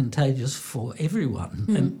disadvantageous for everyone,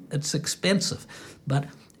 and it's expensive. But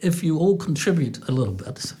if you all contribute a little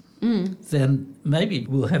bit, then maybe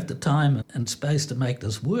we'll have the time and space to make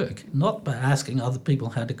this work, not by asking other people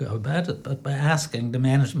how to go about it, but by asking the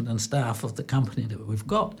management and staff of the company that we've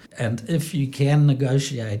got. And if you can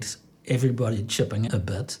negotiate everybody chipping a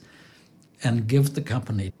bit and give the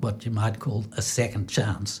company what you might call a second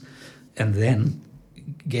chance, and then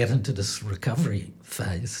get into this recovery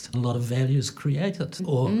phase, a lot of value is created.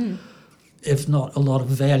 Or if not a lot of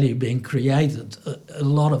value being created, a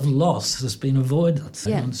lot of loss has been avoided.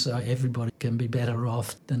 Yeah. And so everybody can be better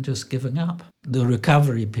off than just giving up. The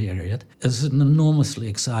recovery period is an enormously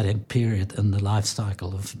exciting period in the life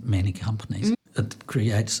cycle of many companies. It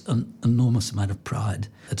creates an enormous amount of pride.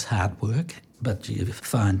 It's hard work, but you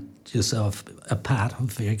find yourself a part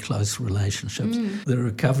of very close relationships. The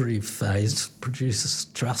recovery phase produces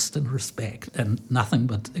trust and respect and nothing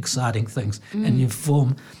but exciting things. And you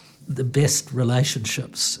form the best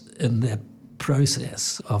relationships in that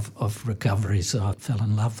process of recovery. So I fell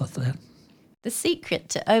in love with that. The secret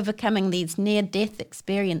to overcoming these near-death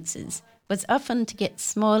experiences was often to get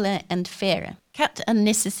smaller and fairer, cut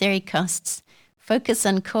unnecessary costs, focus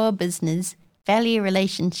on core business, value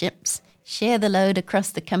relationships, share the load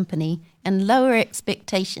across the company, and lower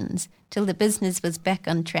expectations till the business was back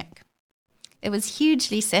on track. It was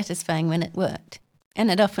hugely satisfying when it worked,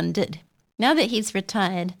 and it often did. Now that he's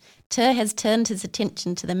retired, Ter has turned his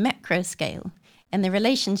attention to the macro scale and the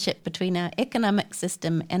relationship between our economic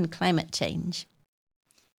system and climate change.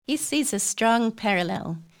 He sees a strong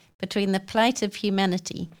parallel between the plight of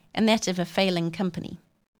humanity and that of a failing company.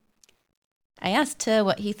 I asked Ter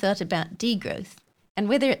what he thought about degrowth and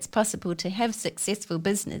whether it's possible to have successful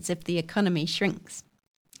business if the economy shrinks.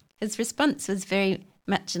 His response was very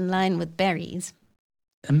much in line with Barry's.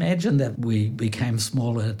 Imagine that we became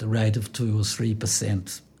smaller at the rate of 2 or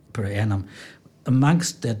 3% per annum.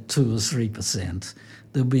 Amongst that 2 or 3%,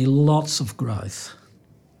 there'll be lots of growth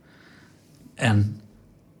and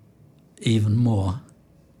even more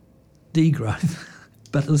degrowth.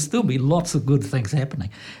 But there'll still be lots of good things happening.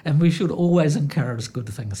 And we should always encourage good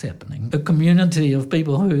things happening. A community of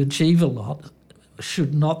people who achieve a lot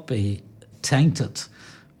should not be tainted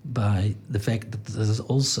by the fact that there's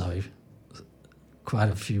also quite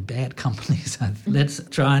a few bad companies. Let's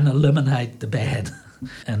try and eliminate the bad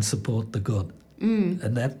and support the good. And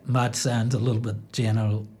that might sound a little bit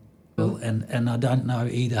general, and I don't know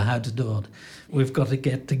either how to do it. We've got to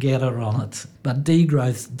get together on it. But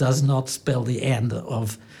degrowth does not spell the end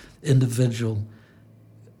of individual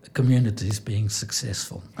communities being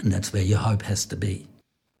successful, and that's where your hope has to be.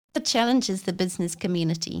 It challenges the business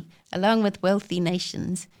community, along with wealthy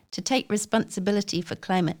nations, to take responsibility for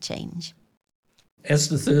climate change. As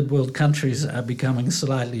the third world countries are becoming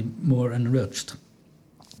slightly more enriched,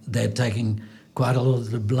 they're taking quite a lot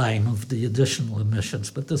of the blame of the additional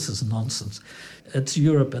emissions, but this is nonsense. It's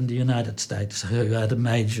Europe and the United States who are the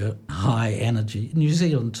major high energy, New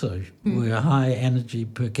Zealand too. We're high energy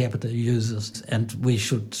per capita users, and we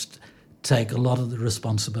should take a lot of the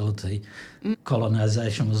responsibility.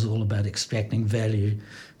 Colonisation was all about extracting value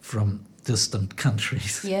from distant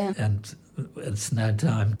countries. Yeah. And it's now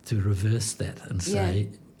time to reverse that and say,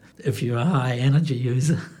 if you're a high energy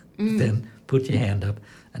user, then put your hand up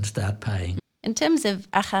and start paying. In terms of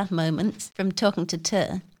aha moments from talking to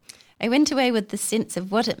Tur, I went away with the sense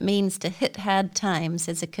of what it means to hit hard times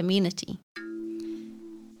as a community.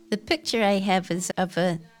 The picture I have is of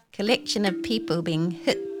a collection of people being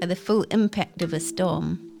hit by the full impact of a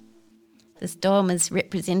storm. The storm is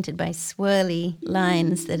represented by swirly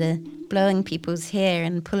lines that are blowing people's hair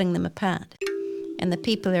and pulling them apart, and the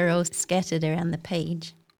people are all scattered around the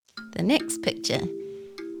page. The next picture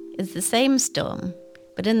is the same storm,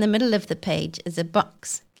 but in the middle of the page is a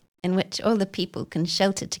box in which all the people can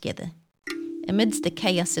shelter together amidst the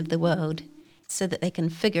chaos of the world so that they can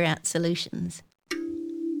figure out solutions.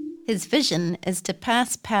 His vision is to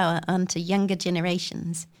pass power on to younger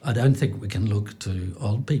generations. I don't think we can look to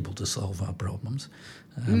old people to solve our problems.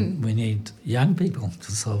 We need young people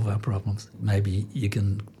to solve our problems. Maybe you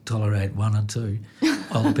can tolerate one or two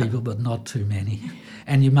old people, but not too many.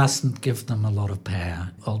 And you mustn't give them a lot of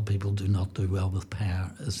power. Old people do not do well with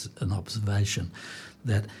power, is an observation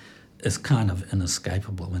that is kind of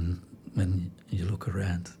inescapable when you look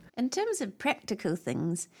around. In terms of practical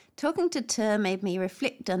things, talking to Tur made me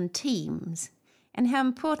reflect on teams and how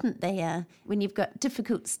important they are when you've got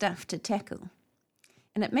difficult stuff to tackle.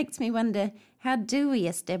 And it makes me wonder, how do we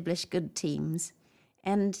establish good teams?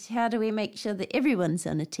 And how do we make sure that everyone's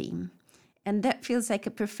on a team? And that feels like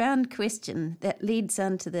a profound question that leads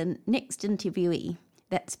on to the next interviewee.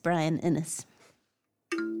 That's Brian Innes.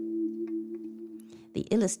 The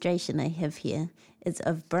illustration I have here is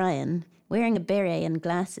of Brian wearing a beret and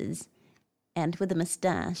glasses and with a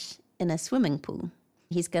moustache in a swimming pool.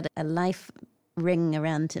 He's got a life ring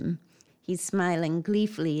around him. He's smiling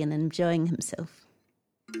gleefully and enjoying himself.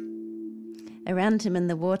 Around him in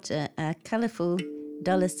the water are colourful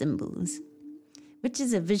dollar symbols, which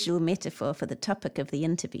is a visual metaphor for the topic of the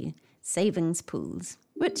interview, savings pools,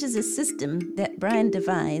 which is a system that Brian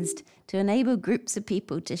devised to enable groups of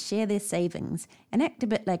people to share their savings and act a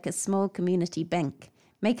bit like a small community bank,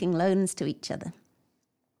 making loans to each other.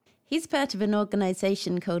 He's part of an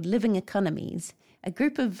organisation called Living Economies, a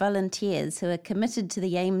group of volunteers who are committed to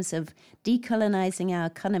the aims of decolonising our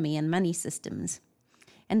economy and money systems,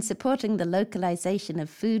 and supporting the localisation of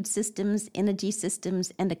food systems, energy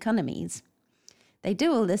systems, and economies. They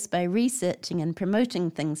do all this by researching and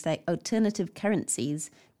promoting things like alternative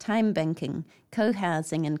currencies, time banking,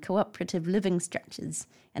 co-housing and cooperative living structures,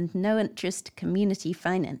 and no-interest community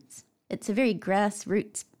finance. It's a very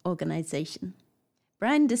grassroots organisation.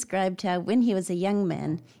 Brian described how when he was a young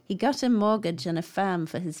man, he got a mortgage on a farm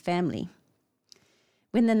for his family.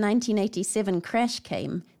 When the 1987 crash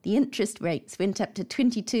came, the interest rates went up to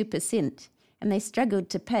 22%, and they struggled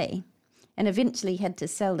to pay, and eventually had to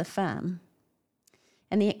sell the farm.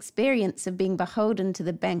 And the experience of being beholden to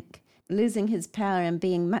the bank, losing his power and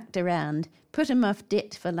being mucked around, put him off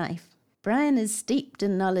debt for life. Brian is steeped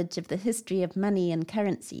in knowledge of the history of money and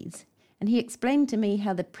currencies, and he explained to me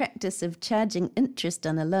how the practice of charging interest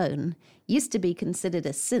on a loan used to be considered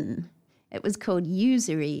a sin. It was called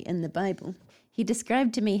usury in the Bible. He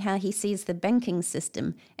described to me how he sees the banking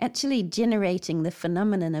system actually generating the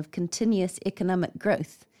phenomenon of continuous economic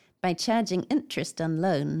growth by charging interest on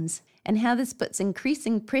loans, and how this puts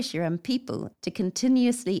increasing pressure on people to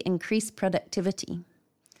continuously increase productivity.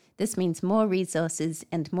 This means more resources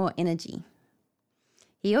and more energy.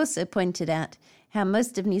 He also pointed out how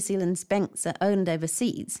most of New Zealand's banks are owned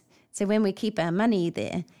overseas, so when we keep our money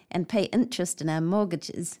there and pay interest on our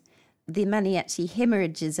mortgages, the money actually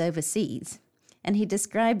hemorrhages overseas. And he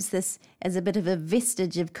describes this as a bit of a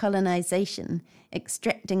vestige of colonisation,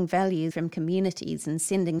 extracting value from communities and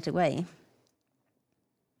sending it away.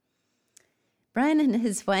 Brian and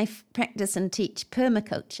his wife practice and teach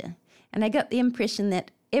permaculture, and I got the impression that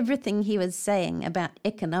everything he was saying about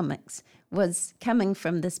economics was coming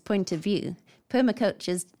from this point of view. Permaculture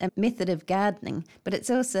is a method of gardening, but it's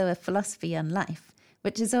also a philosophy on life,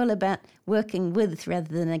 which is all about working with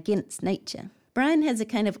rather than against nature. Brian has a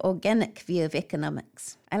kind of organic view of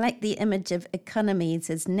economics. I like the image of economies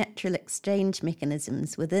as natural exchange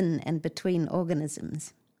mechanisms within and between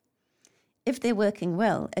organisms. If they're working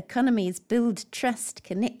well, economies build trust,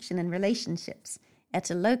 connection and relationships at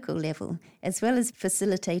a local level, as well as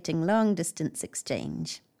facilitating long-distance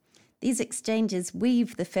exchange. These exchanges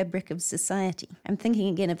weave the fabric of society. I'm thinking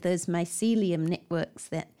again of those mycelium networks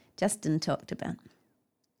that Justin talked about.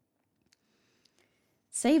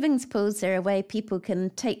 Savings pools are a way people can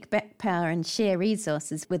take back power and share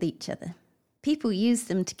resources with each other. People use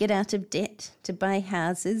them to get out of debt, to buy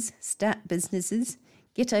houses, start businesses,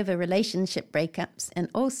 get over relationship breakups, and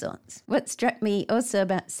all sorts. What struck me also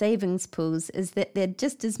about savings pools is that they're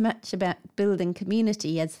just as much about building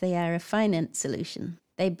community as they are a finance solution.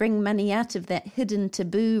 They bring money out of that hidden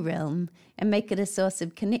taboo realm and make it a source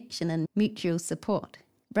of connection and mutual support.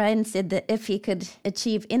 Brian said that if he could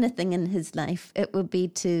achieve anything in his life, it would be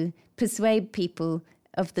to persuade people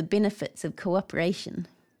of the benefits of cooperation.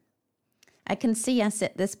 I can see us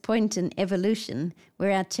at this point in evolution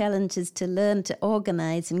where our challenge is to learn to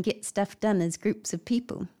organise and get stuff done as groups of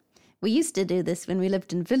people. We used to do this when we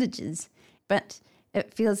lived in villages, but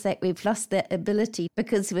it feels like we've lost that ability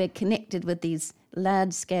because we're connected with these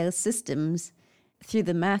large-scale systems through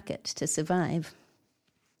the market to survive.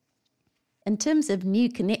 In terms of new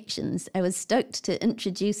connections, I was stoked to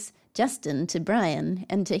introduce Justin to Brian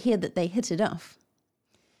and to hear that they hit it off.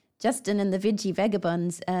 Justin and the Veggie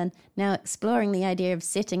Vagabonds are now exploring the idea of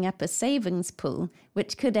setting up a savings pool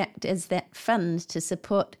which could act as that fund to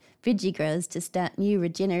support veggie growers to start new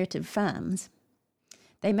regenerative farms.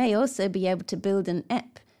 They may also be able to build an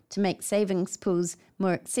app to make savings pools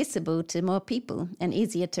more accessible to more people and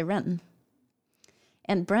easier to run.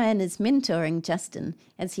 And Brian is mentoring Justin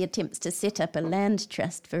as he attempts to set up a land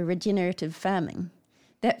trust for regenerative farming.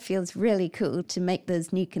 That feels really cool to make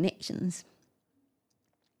those new connections.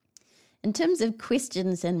 In terms of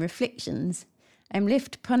questions and reflections, I'm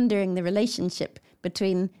left pondering the relationship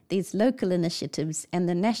between these local initiatives and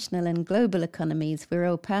the national and global economies we're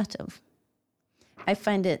all part of. I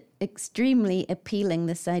find it extremely appealing,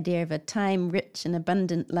 this idea of a time-rich and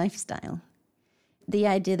abundant lifestyle. The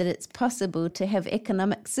idea that it's possible to have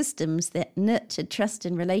economic systems that nurture trust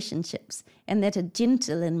in relationships and that are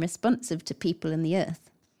gentle and responsive to people in the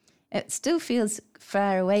earth. It still feels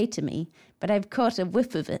far away to me, but I've caught a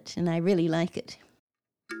whiff of it and I really like it.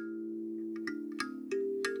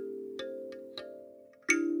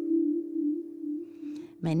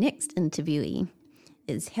 My next interviewee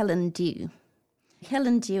is Helen Dew.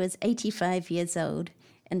 Helen Dew is 85 years old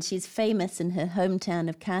and she's famous in her hometown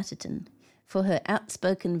of Carterton for her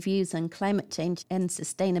outspoken views on climate change and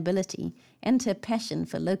sustainability and her passion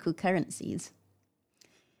for local currencies.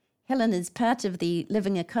 Helen is part of the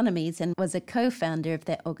Living Economies and was a co-founder of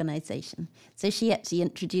that organisation, so she actually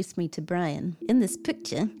introduced me to Brian. In this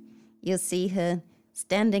picture, you'll see her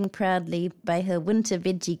standing proudly by her winter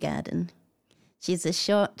veggie garden. She's a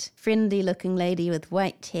short, friendly-looking lady with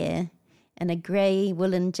white hair and a grey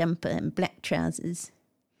woolen jumper and black trousers.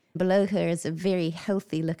 Below her is a very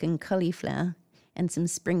healthy-looking cauliflower and some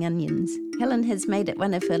spring onions. Helen has made it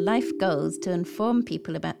one of her life goals to inform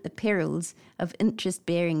people about the perils of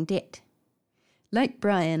interest-bearing debt. Like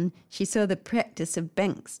Brian, she saw the practice of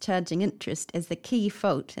banks charging interest as the key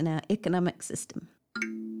fault in our economic system.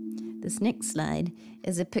 This next slide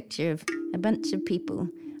is a picture of a bunch of people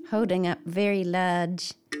holding up very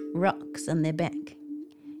large rocks on their back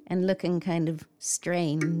and looking kind of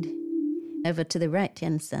strained. Over to the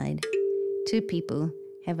right-hand side, two people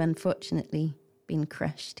have unfortunately been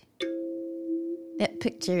crushed. That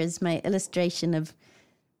picture is my illustration of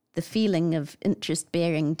the feeling of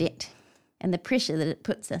interest-bearing debt and the pressure that it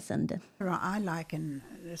puts us under. I liken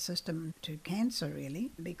the system to cancer,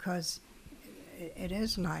 really, because it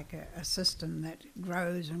is like a system that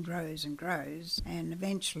grows and grows and grows and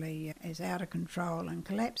eventually is out of control and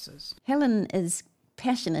collapses. Helen is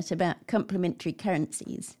passionate about complementary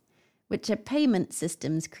currencies, which are payment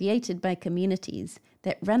systems created by communities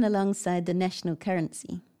that run alongside the national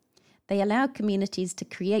currency. They allow communities to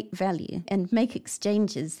create value and make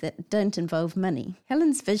exchanges that don't involve money.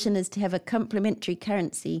 Helen's vision is to have a complementary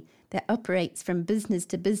currency that operates from business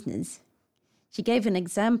to business. She gave an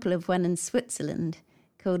example of one in Switzerland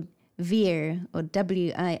called WIR, or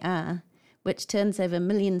W-I-R, which turns over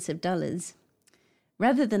millions of dollars.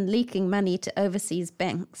 Rather than leaking money to overseas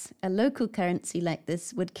banks, a local currency like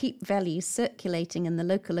this would keep value circulating in the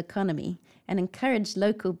local economy and encourage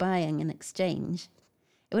local buying and exchange.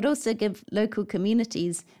 It would also give local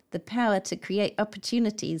communities the power to create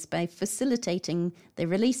opportunities by facilitating the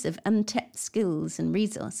release of untapped skills and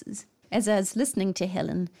resources. As I was listening to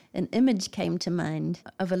Helen, an image came to mind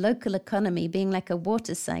of a local economy being like a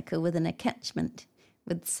water cycle within a catchment,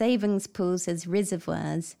 with savings pools as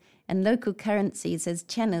reservoirs and local currencies as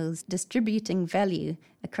channels distributing value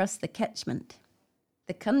across the catchment.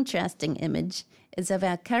 The contrasting image is of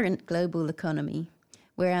our current global economy,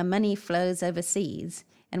 where our money flows overseas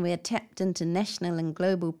and we are tapped into national and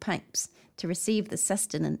global pipes to receive the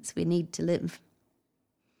sustenance we need to live.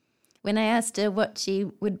 When I asked her what she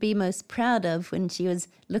would be most proud of when she was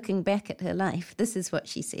looking back at her life, this is what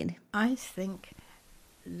she said. I think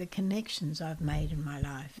the connections I've made in my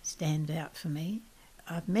life stand out for me.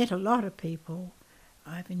 I've met a lot of people.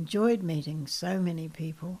 I've enjoyed meeting so many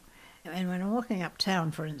people, And when I'm walking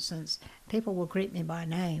uptown, for instance, people will greet me by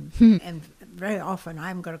name, and very often I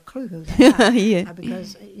haven't got a clue who they are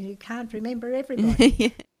because you can't remember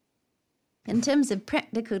everybody. In terms of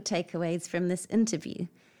practical takeaways from this interview,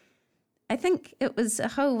 I think it was a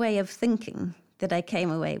whole way of thinking that I came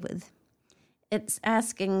away with. It's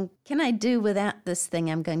asking, can I do without this thing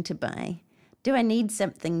I'm going to buy? Do I need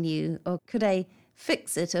something new? Or could I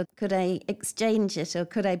fix it? Or could I exchange it? Or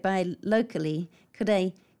could I buy locally? Could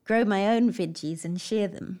I grow my own veggies and share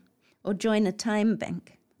them? Or join a time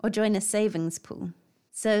bank? Or join a savings pool?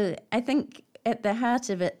 So I think at the heart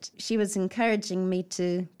of it, she was encouraging me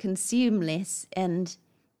to consume less and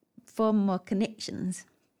form more connections.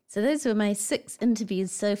 So those were my 6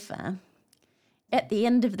 interviews so far. At the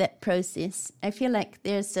end of that process, I feel like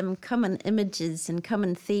there are some common images and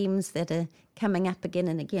common themes that are coming up again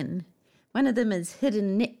and again. One of them is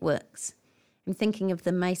hidden networks. I'm thinking of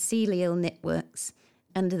the mycelial networks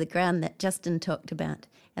under the ground that Justin talked about,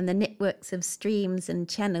 and the networks of streams and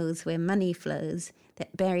channels where money flows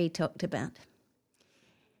that Barry talked about.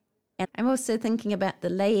 And I'm also thinking about the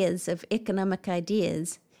layers of economic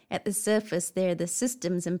ideas. At the surface, there are the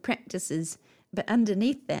systems and practices, but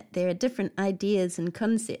underneath that, there are different ideas and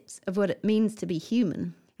concepts of what it means to be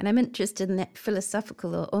human. And I'm interested in that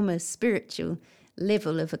philosophical or almost spiritual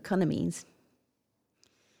level of economies.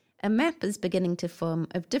 A map is beginning to form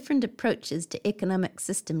of different approaches to economic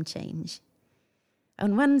system change.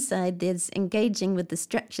 On one side, there's engaging with the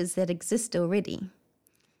structures that exist already.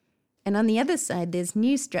 And on the other side, there's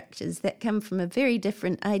new structures that come from a very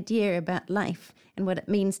different idea about life and what it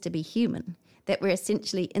means to be human, that we're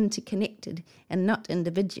essentially interconnected and not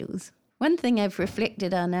individuals. One thing I've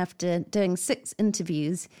reflected on after doing 6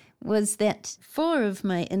 interviews was that 4 of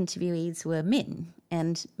my interviewees were men,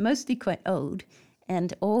 and mostly quite old,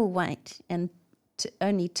 and all white, and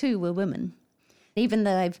only 2 were women. Even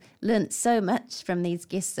though I've learnt so much from these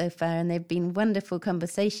guests so far and they've been wonderful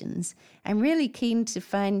conversations, I'm really keen to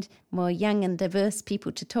find more young and diverse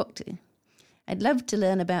people to talk to. I'd love to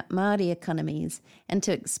learn about Māori economies and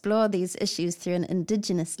to explore these issues through an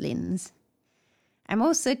Indigenous lens. I'm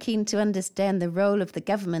also keen to understand the role of the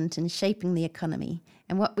government in shaping the economy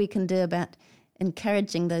and what we can do about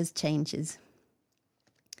encouraging those changes.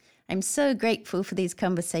 I'm so grateful for these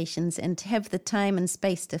conversations and to have the time and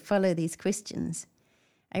space to follow these questions.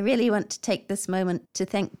 I really want to take this moment to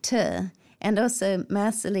thank Tur and also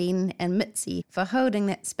Marceline and Mitzi for holding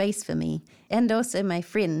that space for me, and also my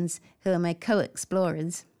friends who are my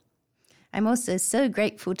co-explorers. I'm also so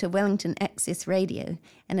grateful to Wellington Access Radio,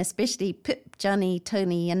 and especially Pip, Johnny,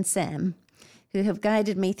 Tony and Sam, who have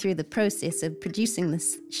guided me through the process of producing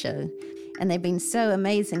this show, and they've been so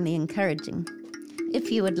amazingly encouraging. If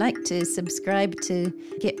you would like to subscribe to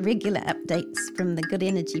get regular updates from the Good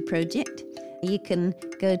Energy Project, you can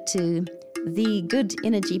go to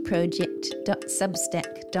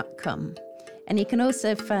thegoodenergyproject.substack.com. And you can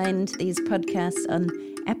also find these podcasts on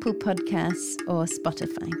Apple Podcasts or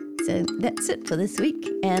Spotify. So that's it for this week,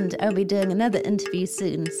 and I'll be doing another interview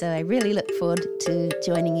soon, so I really look forward to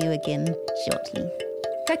joining you again shortly.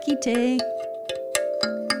 Ka kite!